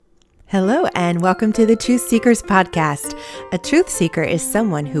Hello and welcome to the Truth Seekers podcast. A truth seeker is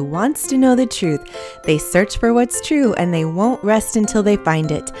someone who wants to know the truth. They search for what's true and they won't rest until they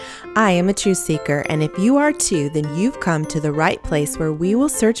find it. I am a truth seeker, and if you are too, then you've come to the right place where we will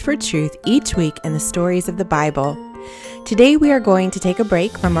search for truth each week in the stories of the Bible. Today we are going to take a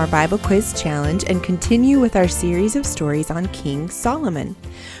break from our Bible quiz challenge and continue with our series of stories on King Solomon.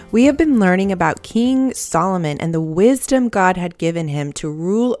 We have been learning about King Solomon and the wisdom God had given him to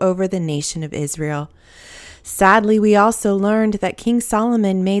rule over the nation of Israel. Sadly, we also learned that King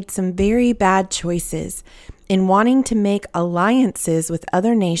Solomon made some very bad choices. In wanting to make alliances with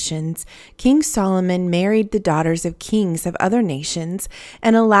other nations, King Solomon married the daughters of kings of other nations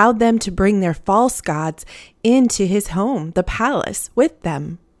and allowed them to bring their false gods into his home, the palace, with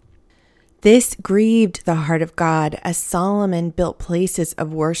them. This grieved the heart of God as Solomon built places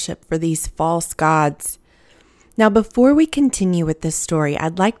of worship for these false gods. Now, before we continue with this story,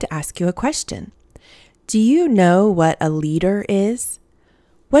 I'd like to ask you a question. Do you know what a leader is?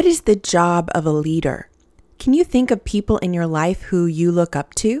 What is the job of a leader? Can you think of people in your life who you look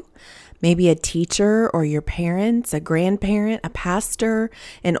up to? Maybe a teacher or your parents, a grandparent, a pastor,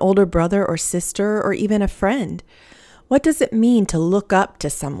 an older brother or sister, or even a friend. What does it mean to look up to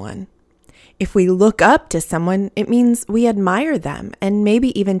someone? If we look up to someone, it means we admire them and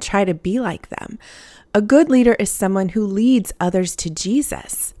maybe even try to be like them. A good leader is someone who leads others to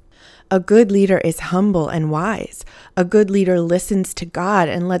Jesus. A good leader is humble and wise. A good leader listens to God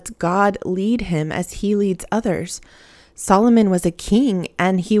and lets God lead him as he leads others. Solomon was a king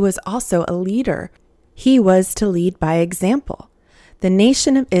and he was also a leader. He was to lead by example. The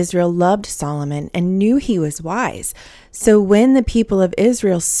nation of Israel loved Solomon and knew he was wise. So when the people of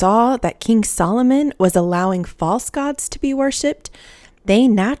Israel saw that King Solomon was allowing false gods to be worshipped, they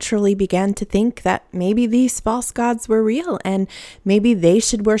naturally began to think that maybe these false gods were real and maybe they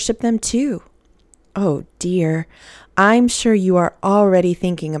should worship them too. Oh dear, I'm sure you are already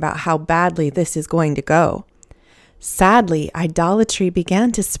thinking about how badly this is going to go. Sadly, idolatry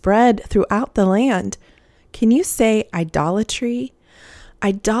began to spread throughout the land. Can you say idolatry?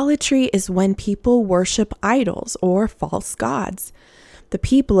 Idolatry is when people worship idols or false gods. The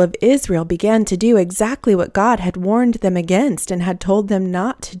people of Israel began to do exactly what God had warned them against and had told them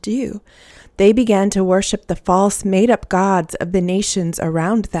not to do. They began to worship the false made-up gods of the nations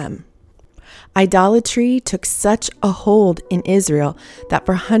around them. Idolatry took such a hold in Israel that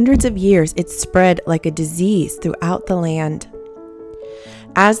for hundreds of years it spread like a disease throughout the land.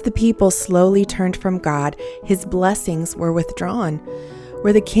 As the people slowly turned from God, his blessings were withdrawn.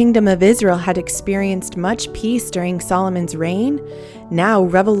 Where the kingdom of Israel had experienced much peace during Solomon's reign, now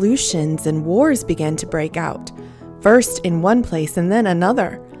revolutions and wars began to break out, first in one place and then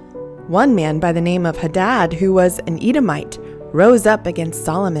another. One man by the name of Hadad, who was an Edomite, rose up against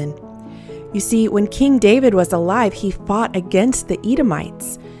Solomon. You see, when King David was alive, he fought against the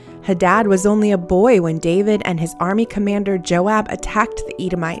Edomites. Hadad was only a boy when David and his army commander Joab attacked the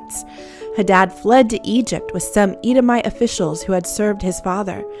Edomites. Hadad fled to Egypt with some Edomite officials who had served his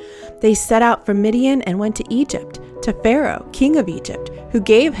father. They set out from Midian and went to Egypt, to Pharaoh, king of Egypt, who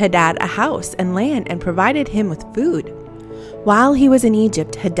gave Hadad a house and land and provided him with food. While he was in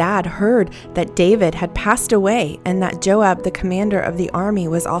Egypt, Hadad heard that David had passed away and that Joab, the commander of the army,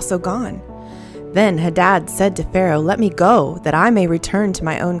 was also gone. Then Hadad said to Pharaoh, "Let me go, that I may return to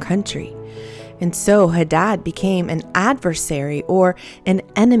my own country." And so Hadad became an adversary or an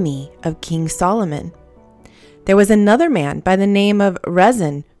enemy of King Solomon. There was another man by the name of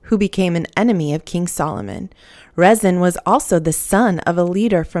Rezin who became an enemy of King Solomon. Rezin was also the son of a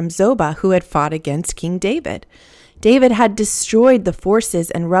leader from Zobah who had fought against King David. David had destroyed the forces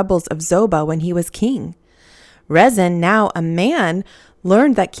and rebels of Zobah when he was king. Rezin, now a man,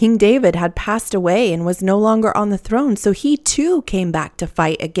 learned that King David had passed away and was no longer on the throne, so he too came back to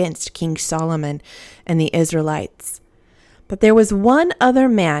fight against King Solomon and the Israelites. But there was one other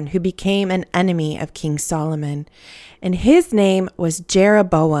man who became an enemy of King Solomon, and his name was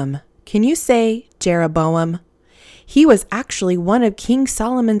Jeroboam. Can you say Jeroboam? He was actually one of King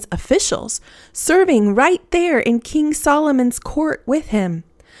Solomon's officials, serving right there in King Solomon's court with him.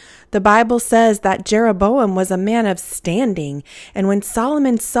 The Bible says that Jeroboam was a man of standing, and when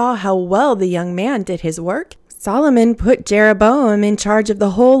Solomon saw how well the young man did his work, Solomon put Jeroboam in charge of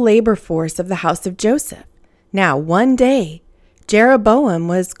the whole labor force of the house of Joseph. Now, one day, Jeroboam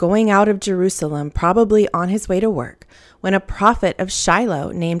was going out of Jerusalem, probably on his way to work, when a prophet of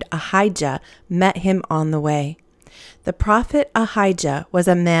Shiloh named Ahijah met him on the way. The prophet Ahijah was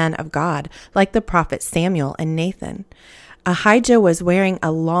a man of God, like the prophet Samuel and Nathan. Ahijah was wearing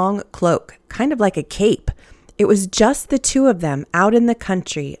a long cloak, kind of like a cape. It was just the two of them out in the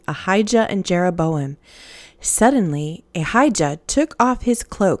country, Ahijah and Jeroboam. Suddenly, Ahijah took off his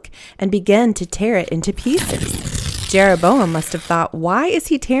cloak and began to tear it into pieces. Jeroboam must have thought, why is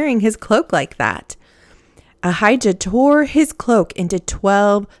he tearing his cloak like that? Ahijah tore his cloak into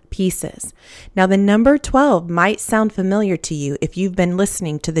 12 pieces. Now, the number 12 might sound familiar to you if you've been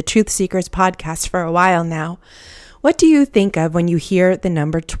listening to the Truth Seekers podcast for a while now. What do you think of when you hear the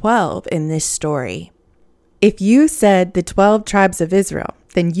number 12 in this story? If you said the 12 tribes of Israel,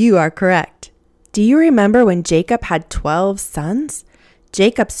 then you are correct. Do you remember when Jacob had 12 sons?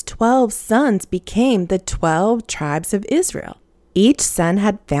 Jacob's 12 sons became the 12 tribes of Israel. Each son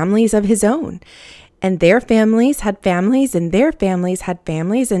had families of his own, and their families had families, and their families had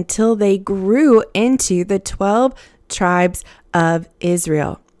families until they grew into the 12 tribes of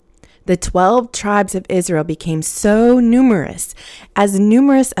Israel. The 12 tribes of Israel became so numerous as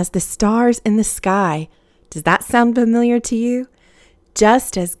the stars in the sky. Does that sound familiar to you?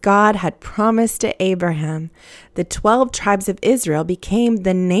 Just as God had promised to Abraham, the 12 tribes of Israel became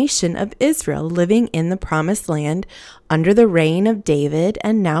the nation of Israel, living in the promised land under the reign of David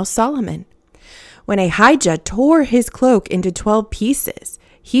and now Solomon. When Ahijah tore his cloak into 12 pieces,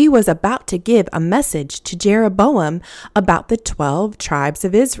 he was about to give a message to Jeroboam about the 12 tribes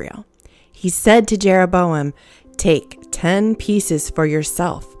of Israel. He said to Jeroboam, "Take 10 pieces for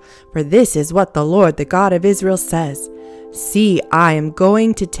yourself, for this is what the Lord, the God of Israel, says. See, I am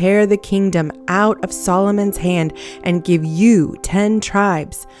going to tear the kingdom out of Solomon's hand and give you 10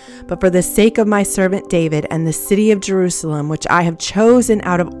 tribes. But for the sake of my servant David and the city of Jerusalem, which I have chosen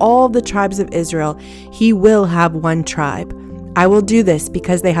out of all the tribes of Israel, he will have 1 tribe. I will do this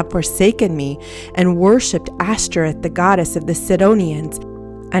because they have forsaken me and worshipped Ashtoreth, the goddess of the Sidonians,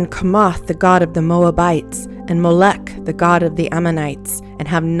 and Chemosh, the god of the Moabites, and Molech, the god of the Ammonites, and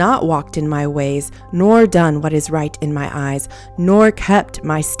have not walked in my ways, nor done what is right in my eyes, nor kept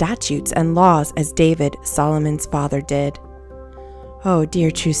my statutes and laws as David, Solomon's father, did." Oh,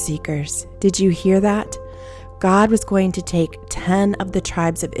 dear truth seekers, did you hear that? God was going to take 10 of the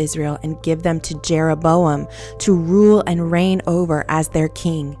tribes of Israel and give them to Jeroboam to rule and reign over as their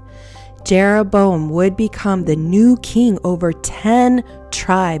king. Jeroboam would become the new king over 10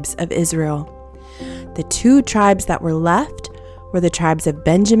 tribes of Israel. The 2 tribes that were left were the tribes of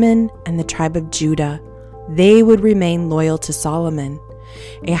Benjamin and the tribe of Judah. They would remain loyal to Solomon.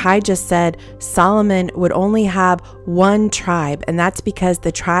 Ahijah said Solomon would only have 1 tribe, and that's because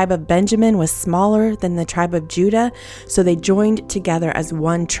the tribe of Benjamin was smaller than the tribe of Judah, so they joined together as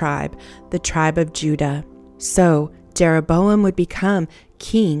 1 tribe, the tribe of Judah. So Jeroboam would become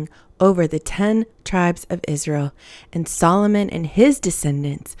king over the 10 tribes of Israel, and Solomon and his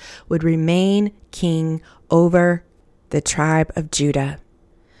descendants would remain king over the tribe of Judah.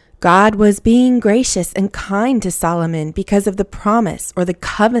 God was being gracious and kind to Solomon because of the promise or the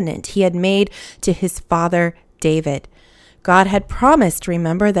covenant he had made to his father David. God had promised,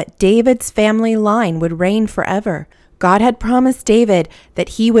 remember, that David's family line would reign forever. God had promised David that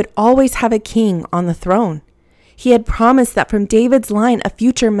he would always have a king on the throne. He had promised that from David's line, a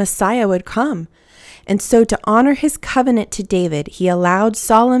future Messiah would come. And so to honor his covenant to David, he allowed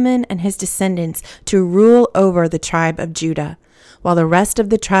Solomon and his descendants to rule over the tribe of Judah, while the rest of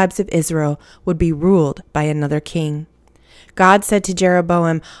the tribes of Israel would be ruled by another king. God said to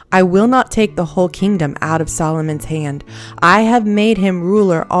Jeroboam, "I will not take the whole kingdom out of Solomon's hand. I have made him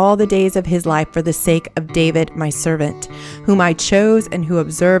ruler all the days of his life for the sake of David, my servant, whom I chose and who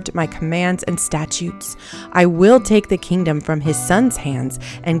observed my commands and statutes. I will take the kingdom from his son's hands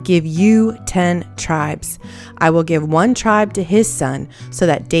and give you 10 tribes. I will give 1 tribe to his son, so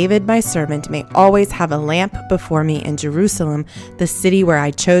that David, my servant, may always have a lamp before me in Jerusalem, the city where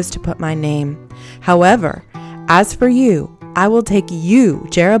I chose to put my name. However, as for you, I will take you,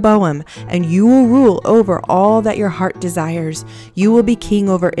 Jeroboam, and you will rule over all that your heart desires. You will be king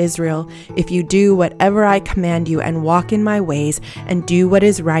over Israel if you do whatever I command you and walk in my ways and do what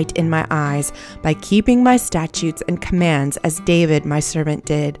is right in my eyes by keeping my statutes and commands as David, my servant,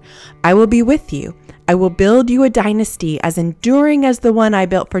 did. I will be with you. I will build you a dynasty as enduring as the one I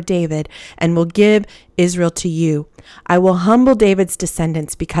built for David and will give Israel to you. I will humble David's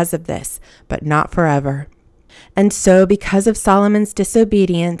descendants because of this, but not forever." And so, because of Solomon's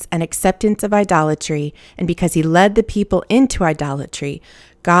disobedience and acceptance of idolatry, and because he led the people into idolatry,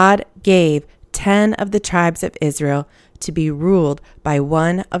 God gave 10 of the tribes of Israel to be ruled by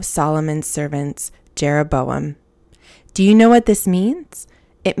one of Solomon's servants, Jeroboam. Do you know what this means?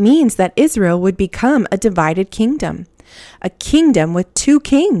 It means that Israel would become a divided kingdom, a kingdom with 2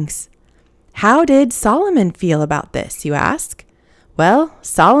 kings. How did Solomon feel about this, you ask? Well,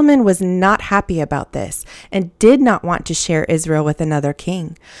 Solomon was not happy about this and did not want to share Israel with another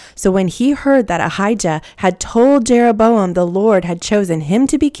king. So when he heard that Ahijah had told Jeroboam the Lord had chosen him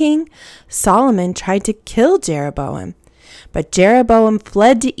to be king, Solomon tried to kill Jeroboam. But Jeroboam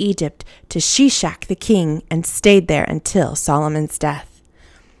fled to Egypt to Shishak the king and stayed there until Solomon's death.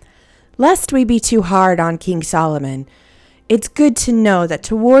 Lest we be too hard on King Solomon, it's good to know that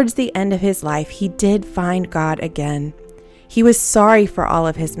towards the end of his life, he did find God again. He was sorry for all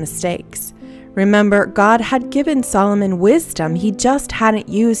of his mistakes. Remember, God had given Solomon wisdom. He just hadn't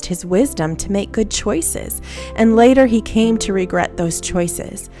used his wisdom to make good choices. And later he came to regret those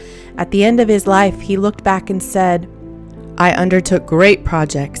choices. At the end of his life, he looked back and said, I undertook great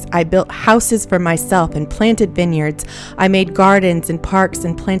projects. I built houses for myself and planted vineyards. I made gardens and parks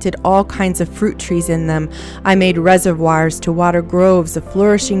and planted all kinds of fruit trees in them. I made reservoirs to water groves of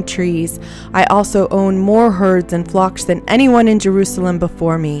flourishing trees. I also owned more herds and flocks than anyone in Jerusalem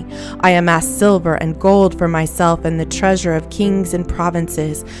before me. I amassed silver and gold for myself and the treasure of kings and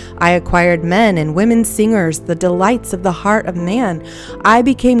provinces. I acquired men and women singers, the delights of the heart of man. I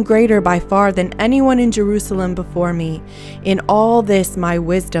became greater by far than anyone in Jerusalem before me. In all this, my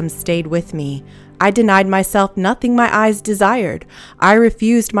wisdom stayed with me. I denied myself nothing my eyes desired. I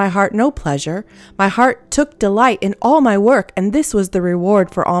refused my heart no pleasure. My heart took delight in all my work, and this was the reward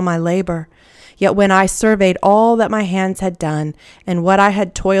for all my labor. Yet when I surveyed all that my hands had done and what I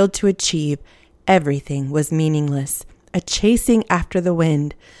had toiled to achieve, everything was meaningless, a chasing after the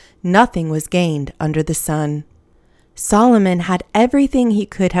wind. Nothing was gained under the sun. Solomon had everything he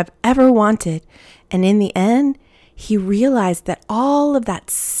could have ever wanted, and in the end, he realized that all of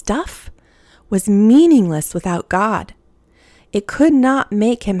that stuff was meaningless without God. It could not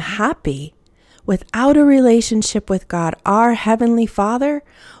make him happy. Without a relationship with God, our Heavenly Father,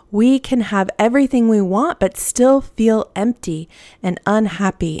 we can have everything we want but still feel empty and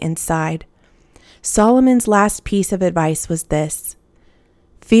unhappy inside. Solomon's last piece of advice was this: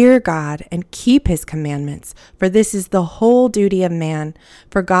 fear God and keep his commandments, for this is the whole duty of man.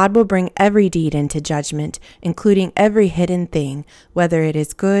 For God will bring every deed into judgment, including every hidden thing, whether it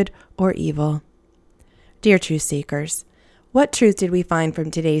is good or evil. Dear truth seekers, what truth did we find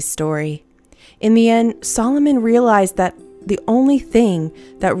from today's story? In the end, Solomon realized that the only thing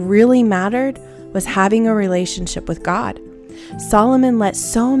that really mattered was having a relationship with God. Solomon let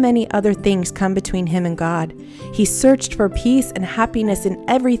so many other things come between him and God. He searched for peace and happiness in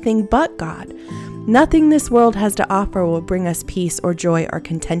everything but God. Nothing this world has to offer will bring us peace or joy or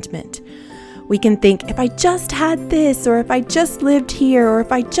contentment. We can think, if I just had this, or if I just lived here, or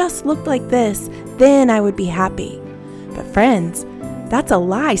if I just looked like this, then I would be happy. But friends, that's a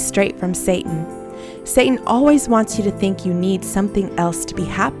lie straight from Satan. Satan always wants you to think you need something else to be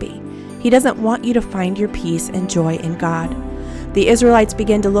happy. He doesn't want you to find your peace and joy in God. The Israelites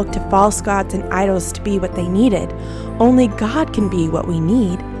began to look to false gods and idols to be what they needed. Only God can be what we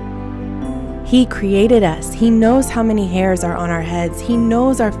need. He created us. He knows how many hairs are on our heads. He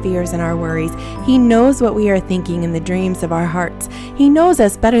knows our fears and our worries. He knows what we are thinking in the dreams of our hearts. He knows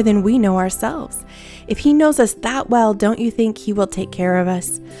us better than we know ourselves. If he knows us that well, don't you think he will take care of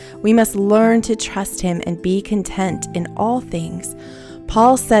us? We must learn to trust him and be content in all things.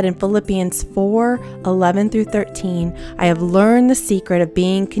 Paul said in Philippians 4:11-13, I have learned the secret of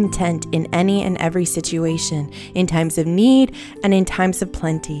being content in any and every situation, in times of need and in times of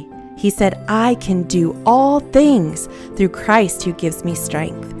plenty. He said, I can do all things through Christ who gives me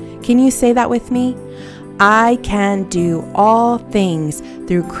strength. Can you say that with me? I can do all things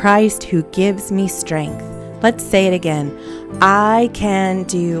through Christ who gives me strength. Let's say it again. I can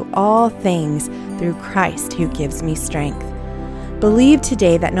do all things through Christ who gives me strength. Believe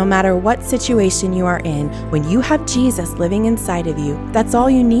today that no matter what situation you are in, when you have Jesus living inside of you, that's all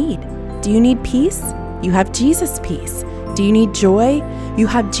you need. Do you need peace? You have Jesus' peace. Do you need joy? You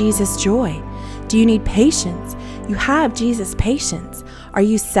have Jesus' joy. Do you need patience? You have Jesus' patience. Are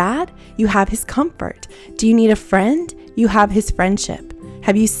you sad? You have his comfort. Do you need a friend? You have his friendship.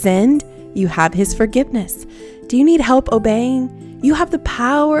 Have you sinned? You have his forgiveness. Do you need help obeying? You have the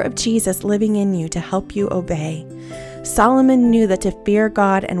power of Jesus living in you to help you obey. Solomon knew that to fear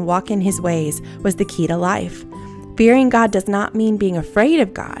God and walk in his ways was the key to life. Fearing God does not mean being afraid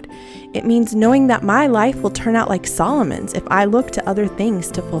of God. It means knowing that my life will turn out like Solomon's if I look to other things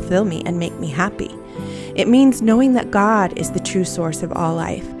to fulfill me and make me happy. It means knowing that God is the true source of all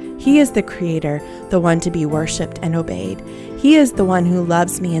life. He is the creator, the one to be worshipped and obeyed. He is the one who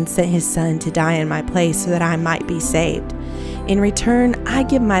loves me and sent his son to die in my place so that I might be saved. In return, I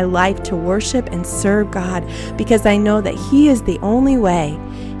give my life to worship and serve God because I know that he is the only way.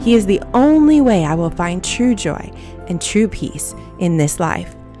 He is the only way I will find true joy and true peace in this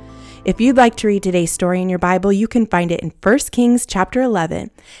life. If you'd like to read today's story in your Bible, you can find it in 1 Kings chapter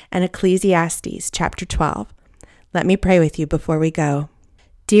 11 and Ecclesiastes chapter 12. Let me pray with you before we go.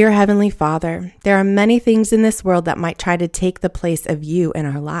 Dear Heavenly Father, there are many things in this world that might try to take the place of you in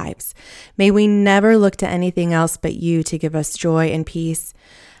our lives. May we never look to anything else but you to give us joy and peace.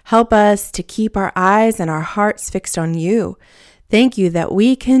 Help us to keep our eyes and our hearts fixed on you. Thank you that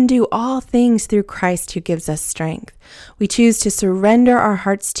we can do all things through Christ who gives us strength. We choose to surrender our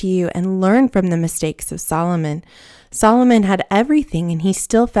hearts to you and learn from the mistakes of Solomon. Solomon had everything and he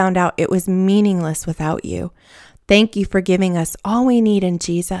still found out it was meaningless without you. Thank you for giving us all we need in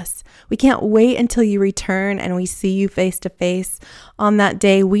Jesus. We can't wait until you return and we see you face to face. On that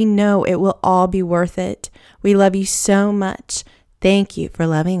day, we know it will all be worth it. We love you so much. Thank you for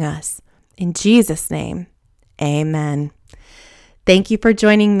loving us. In Jesus' name, amen. Thank you for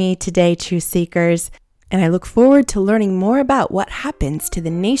joining me today, Truth Seekers, and I look forward to learning more about what happens to the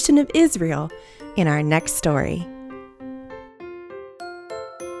nation of Israel in our next story.